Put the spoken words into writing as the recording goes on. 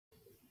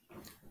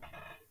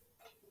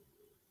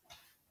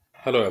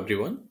Hello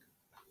everyone,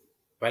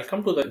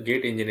 welcome to the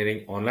Gate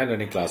Engineering online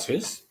learning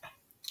classes.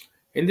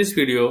 In this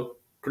video,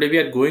 today we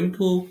are going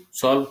to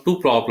solve two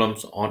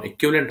problems on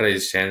equivalent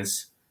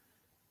resistance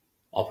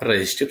of a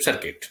resistive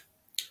circuit.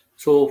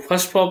 So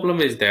first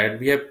problem is that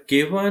we have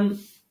given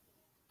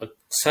a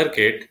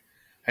circuit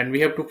and we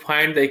have to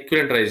find the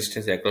equivalent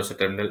resistance across the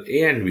terminal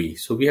A and B.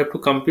 So we have to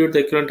compute the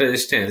equivalent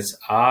resistance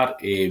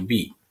RAB.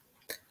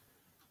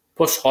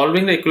 For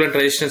solving the equivalent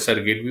resistance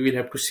circuit, we will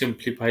have to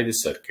simplify the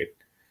circuit.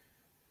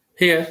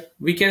 Here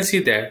we can see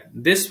that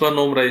this 1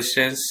 ohm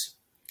resistance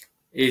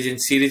is in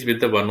series with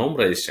the 1 ohm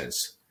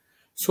resistance.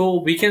 So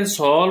we can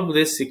solve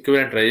this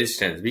equivalent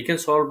resistance. We can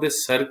solve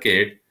this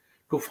circuit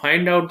to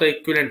find out the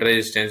equivalent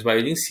resistance by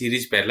using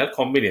series parallel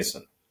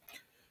combination.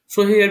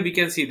 So here we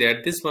can see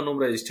that this 1 ohm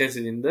resistance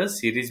is in the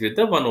series with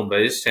the 1 ohm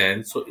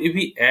resistance. So if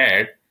we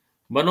add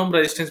 1 ohm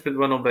resistance with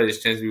 1 ohm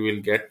resistance, we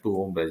will get 2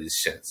 ohm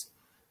resistance.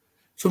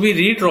 So we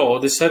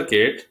redraw the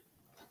circuit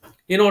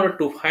in order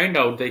to find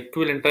out the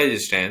equivalent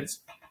resistance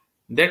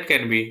that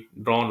can be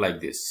drawn like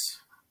this.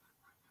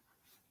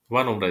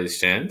 1 ohm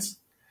resistance,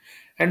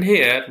 and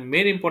here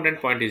main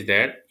important point is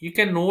that you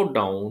can note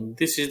down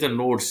this is the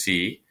node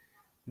C,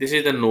 this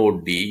is the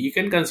node D you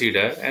can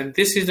consider, and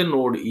this is the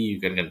node E you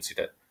can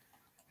consider.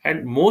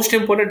 And most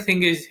important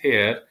thing is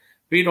here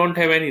we don't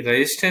have any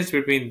resistance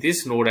between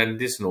this node and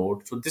this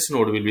node, so this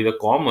node will be the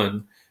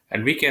common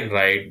and we can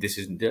write this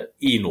is the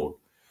E node.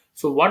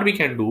 So what we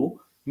can do,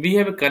 we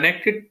have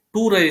connected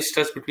two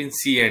resistors between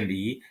C and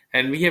E,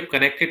 and we have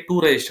connected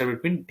two resistors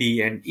between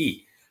D and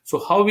E. So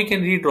how we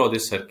can redraw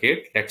this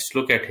circuit? Let's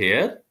look at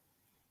here.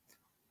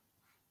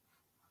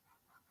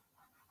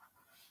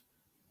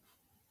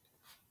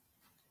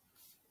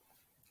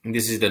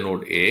 This is the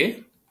node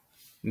A,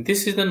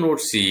 this is the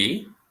node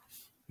C,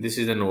 this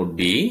is the node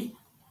D,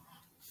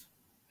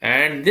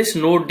 and this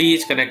node D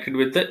is connected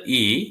with the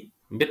E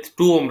with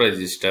 2 ohm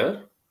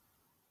resistor.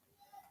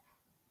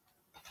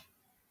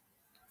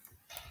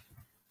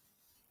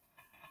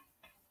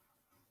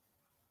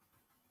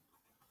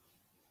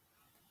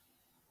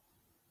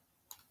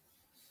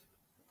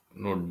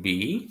 Node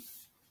B,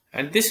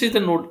 and this is the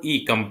node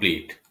E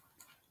complete.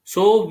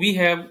 So we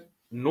have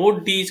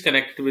node D is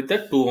connected with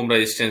the 2 ohm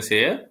resistance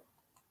here,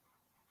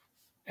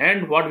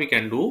 and what we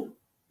can do,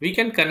 we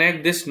can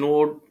connect this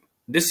node,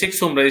 this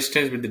 6 ohm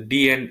resistance with the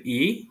D and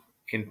E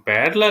in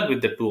parallel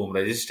with the 2 ohm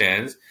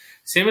resistance.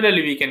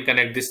 Similarly, we can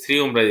connect this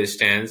 3 ohm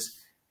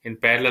resistance in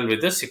parallel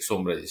with the 6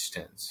 ohm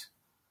resistance.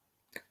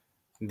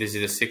 This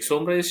is a 6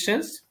 ohm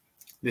resistance,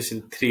 this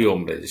is 3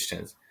 ohm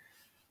resistance.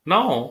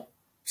 Now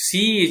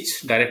C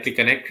is directly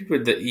connected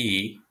with the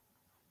E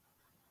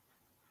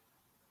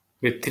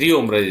with 3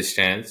 ohm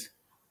resistance,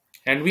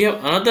 and we have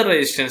another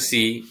resistance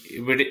C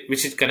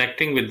which is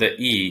connecting with the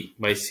E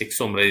by 6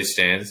 ohm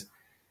resistance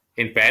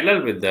in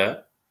parallel with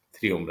the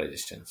 3 ohm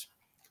resistance.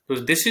 So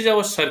this is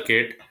our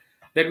circuit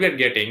that we are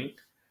getting.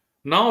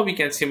 Now we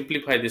can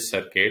simplify this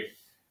circuit.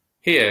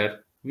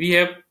 Here we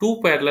have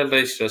two parallel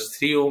resistors,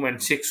 3 ohm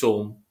and 6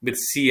 ohm with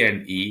C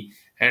and E,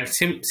 and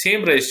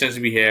same resistance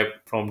we have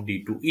from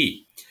D to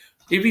E.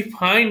 If we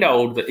find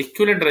out the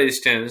equivalent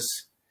resistance,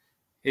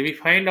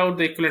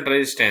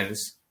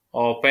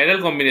 of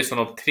parallel combination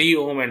of 3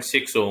 ohm and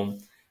 6 ohm,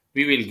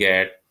 we will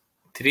get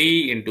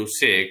 3 into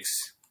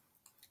 6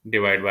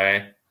 divided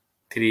by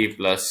 3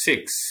 plus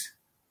 6.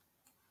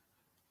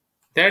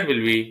 That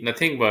will be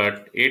nothing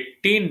but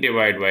 18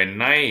 divided by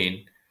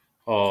 9,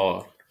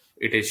 or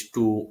it is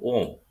 2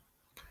 ohm.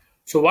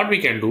 So what we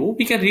can do,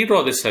 we can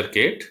redraw this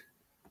circuit.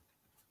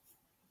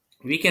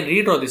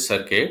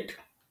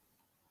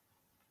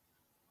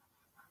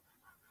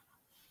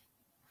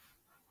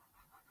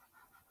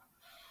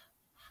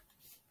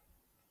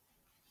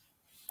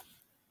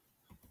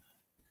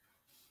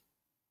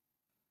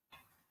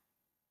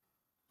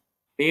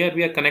 Here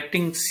we are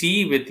connecting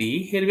C with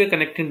E, here we are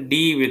connecting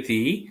D with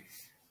E,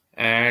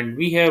 and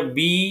we have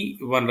B,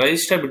 one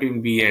resistor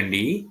between B and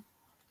E,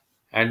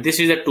 and this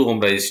is a 2 ohm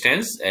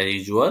resistance as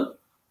usual.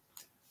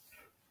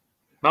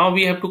 Now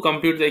we have to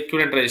compute the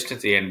equivalent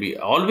resistance A and B.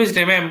 Always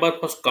remember,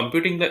 for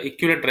computing the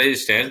equivalent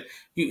resistance,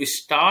 you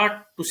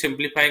start to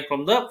simplifying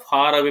from the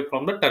far away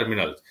from the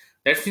terminals.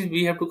 That means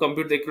we have to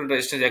compute the equivalent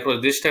resistance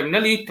across this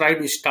terminal. You try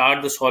to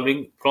start the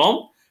solving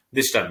from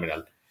this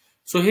terminal.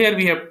 So here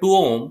we have 2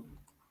 ohm.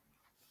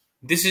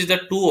 This is the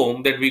 2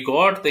 ohm that we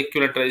got the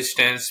equivalent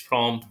resistance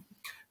from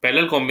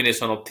parallel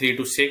combination of 3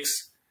 to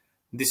 6.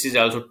 This is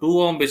also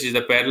 2 ohm, which is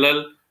the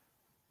parallel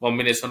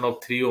combination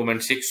of 3 ohm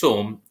and 6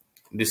 ohm.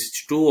 This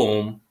is 2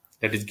 ohm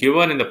that is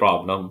given in the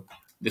problem.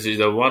 This is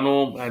the 1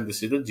 ohm and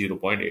this is the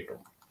 0.8 ohm.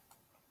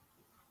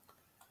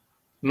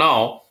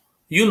 Now,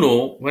 you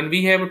know, when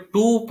we have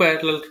two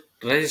parallel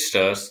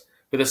resistors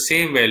with the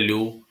same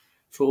value,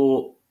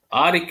 so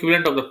R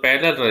equivalent of the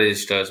parallel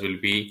resistors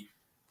will be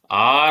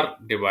R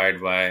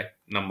divided by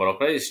number of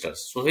resistors.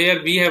 So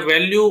here we have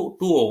value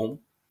 2 ohm,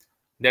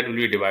 that will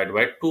be divided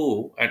by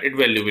 2, and its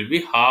value will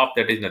be half,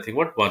 that is nothing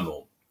but 1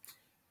 ohm.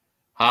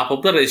 Half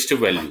of the resistive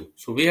value.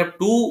 So we have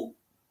two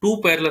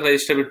parallel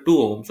resistors with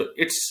 2 ohm, so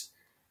its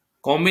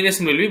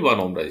combination will be 1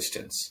 ohm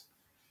resistance.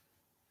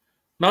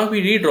 Now if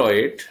we redraw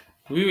it,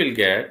 we will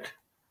get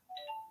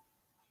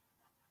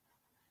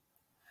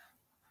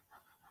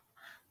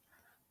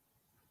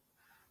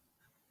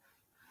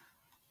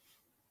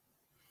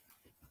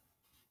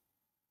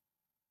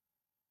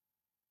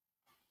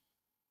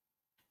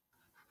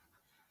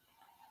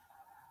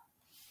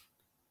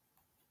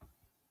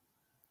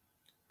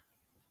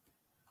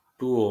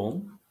 2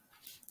 ohm,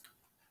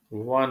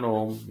 1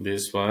 ohm,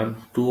 this one,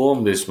 2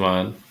 ohm, this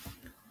one.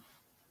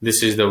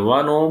 This is the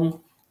 1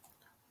 ohm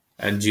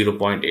and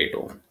 0.8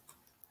 ohm.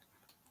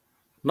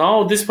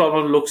 Now this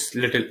problem looks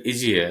little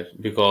easier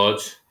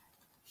because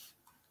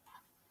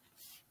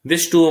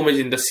this 2 ohm is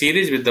in the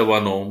series with the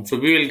 1 ohm. So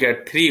we will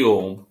get 3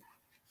 ohm.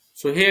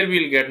 So here we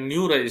will get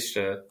new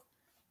resistor,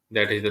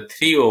 that is the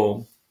 3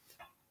 ohm,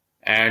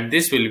 and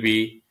this will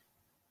be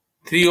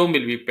 3 ohm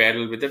will be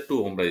parallel with the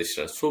 2 ohm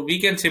resistor. So we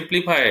can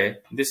simplify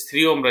this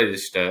 3 ohm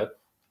resistor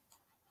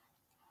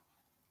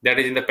that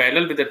is in the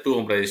parallel with the 2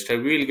 ohm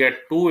resistor. We will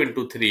get 2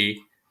 into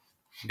 3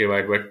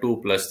 divided by 2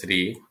 plus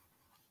 3,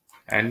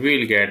 and we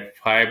will get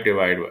 6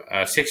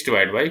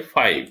 divided by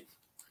 5,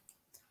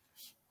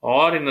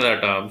 or in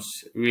other terms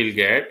we will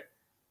get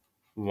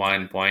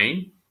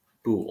 1.2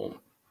 ohm.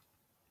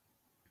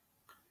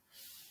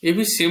 If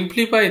we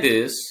simplify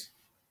this,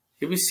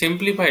 we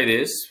simplify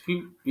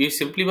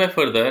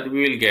further,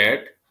 we will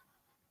get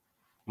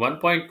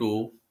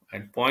 1.2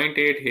 and zero point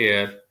 0.8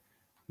 here.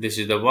 This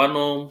is the 1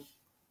 ohm,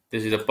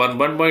 this is the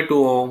 1.2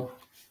 ohm,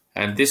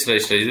 and this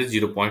resistor is the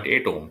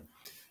 0.8 ohm.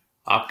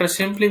 After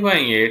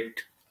simplifying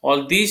it,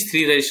 all these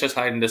three resistors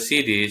are in the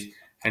series,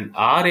 and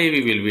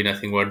RAV will be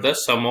nothing but the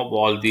sum of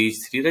all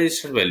these three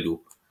resistor value,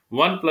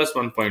 1 plus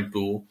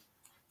 1.2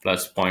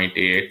 plus 0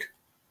 0.8,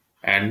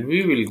 and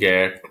we will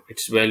get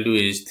its value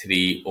is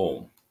 3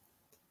 ohm.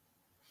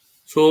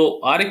 So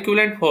R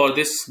equivalent for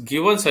this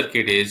given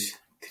circuit is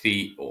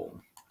 3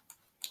 ohm.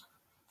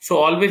 So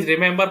always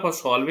remember, for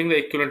solving the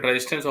equivalent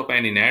resistance of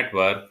any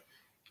network,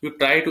 you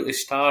try to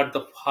start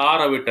the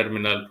far away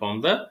terminal from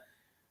the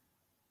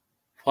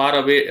far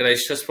away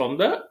resistors from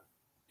the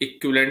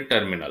equivalent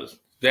terminal.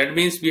 That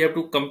means we have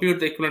to compute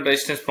the equivalent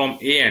resistance from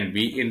A and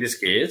B. In this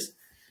case,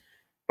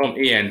 from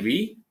A and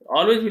B,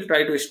 always we'll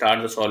try to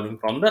start the solving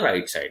from the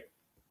right side.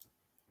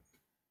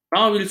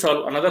 Now we'll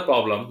solve another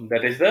problem,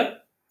 that is the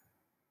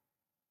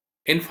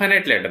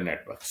infinite ladder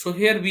network. So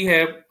here we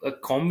have a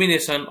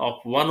combination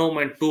of 1 ohm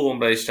and 2 ohm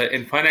resistor.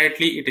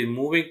 Infinitely it is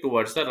moving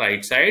towards the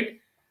right side.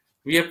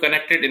 We have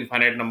connected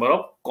infinite number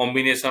of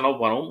combination of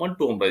 1 ohm and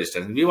 2 ohm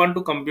resistance. We want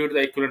to compute the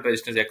equivalent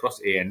resistance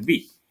across A and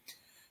B.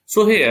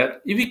 So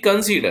here, if we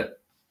consider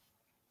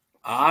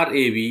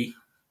RAV,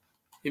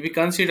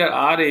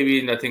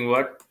 is nothing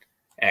but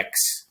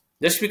X.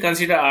 Just we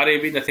consider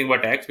RAV nothing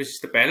but X, which is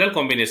the parallel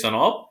combination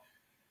of,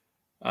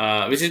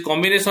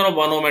 combination of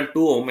 1 ohm and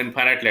 2 ohm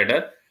infinite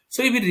ladder.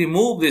 So if we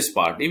remove this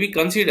part, if we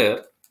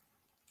consider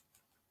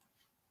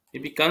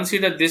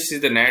this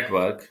is the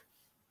network,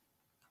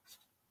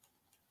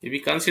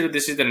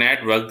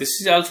 this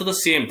is also the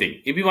same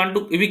thing. If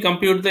we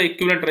compute the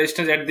equivalent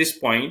resistance at this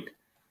point,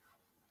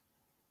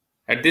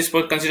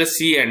 consider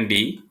C and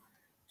D.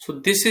 So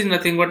this is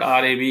nothing but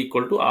RAV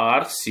equal to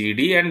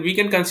RCD, and we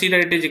can consider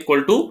it is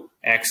equal to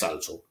X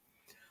also.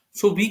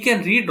 So we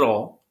can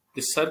redraw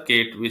this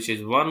circuit, which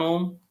is 1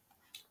 ohm,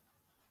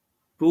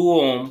 2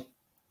 ohm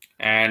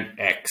and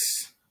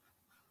X.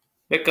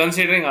 We're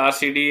considering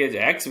RCD as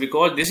X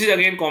because this is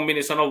again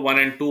combination of 1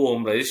 and 2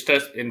 ohm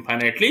resistors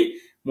infinitely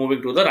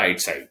moving to the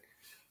right side.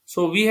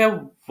 So we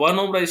have 1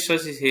 ohm resistor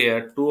is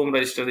here, 2 ohm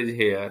resistor is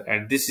here,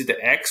 and this is the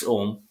X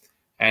ohm.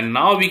 And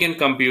now we can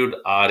compute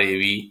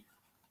RAV.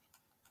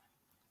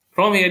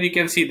 From here you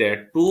can see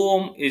that 2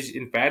 ohm is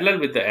in parallel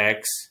with the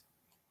X.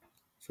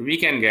 So we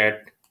can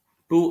get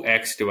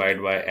 2X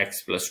divided by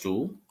X plus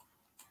 2.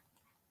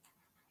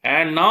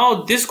 And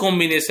now this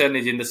combination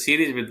is in the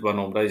series with 1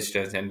 ohm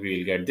resistance, and we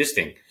will get this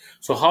thing.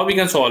 So how we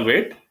can solve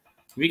it?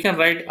 We can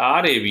write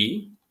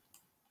RAV,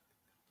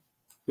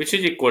 which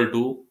is equal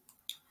to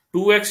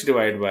 2X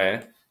divided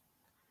by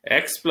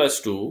X plus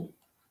 2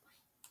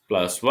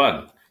 plus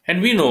 1.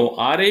 And we know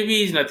RAV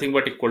is nothing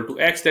but equal to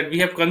X, that we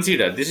have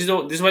considered. This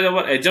was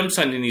our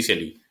assumption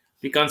initially.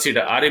 We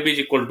consider RAV is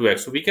equal to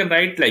X. So we can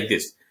write like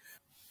this.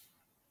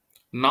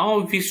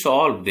 Now if we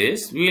solve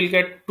this, we will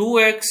get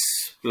 2X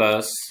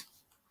plus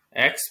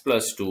X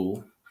plus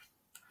 2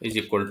 is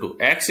equal to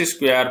X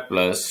square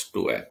plus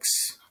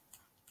 2X.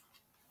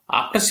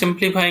 After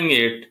simplifying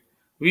it,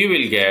 we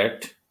will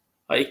get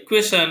an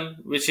equation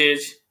which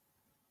is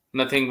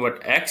nothing but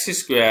X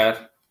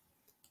square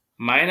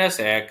minus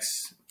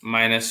X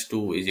minus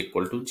 2 is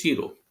equal to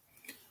 0.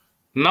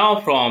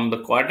 Now from the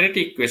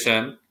quadratic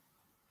equation,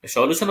 the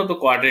solution of the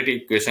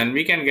quadratic equation,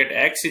 we can get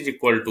X is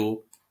equal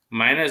to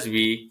minus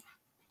B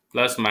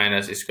plus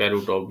minus square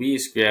root of B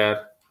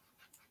square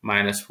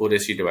minus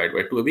 4AC divided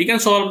by 2. We can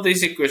solve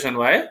this equation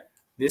by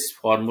this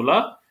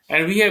formula,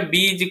 and we have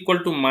B is equal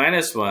to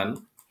minus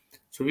 1.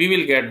 So we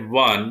will get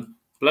 1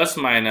 plus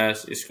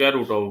minus square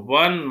root of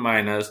 1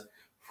 minus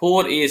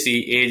 4AC.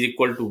 A is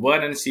equal to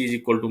 1 and C is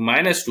equal to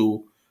minus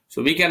 2.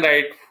 So we can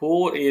write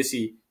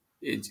 4AC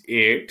is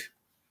 8.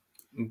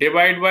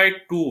 Divide by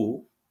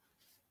 2,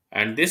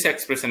 and this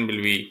expression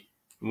will be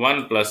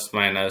 1 plus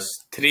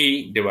minus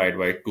 3 divided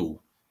by 2.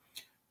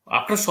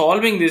 After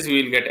solving this,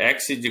 we will get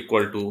x is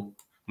equal to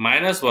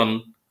minus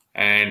 1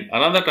 and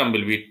another term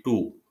will be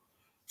 2.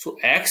 So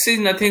x is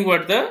nothing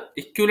but the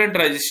equivalent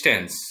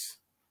resistance.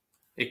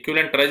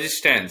 Equivalent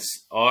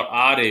resistance or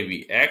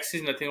RAV. X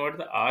is nothing but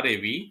the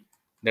RAV,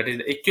 that is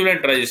the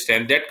equivalent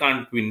resistance, that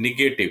can't be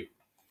negative.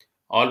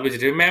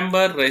 Always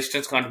remember,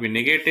 resistance can't be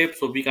negative,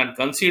 so we can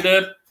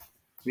consider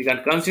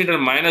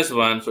minus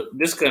 1. So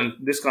this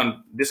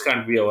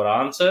can't be our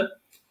answer.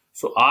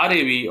 So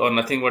RAV or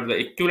nothing but the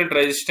equivalent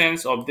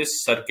resistance of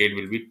this circuit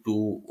will be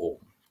 2 ohm.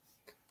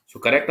 So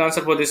correct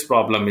answer for this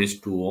problem is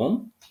 2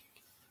 ohm.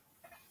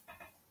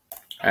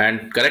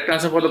 And correct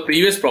answer for the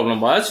previous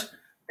problem was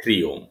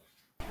 3 ohm.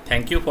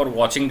 Thank you for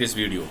watching this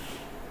video.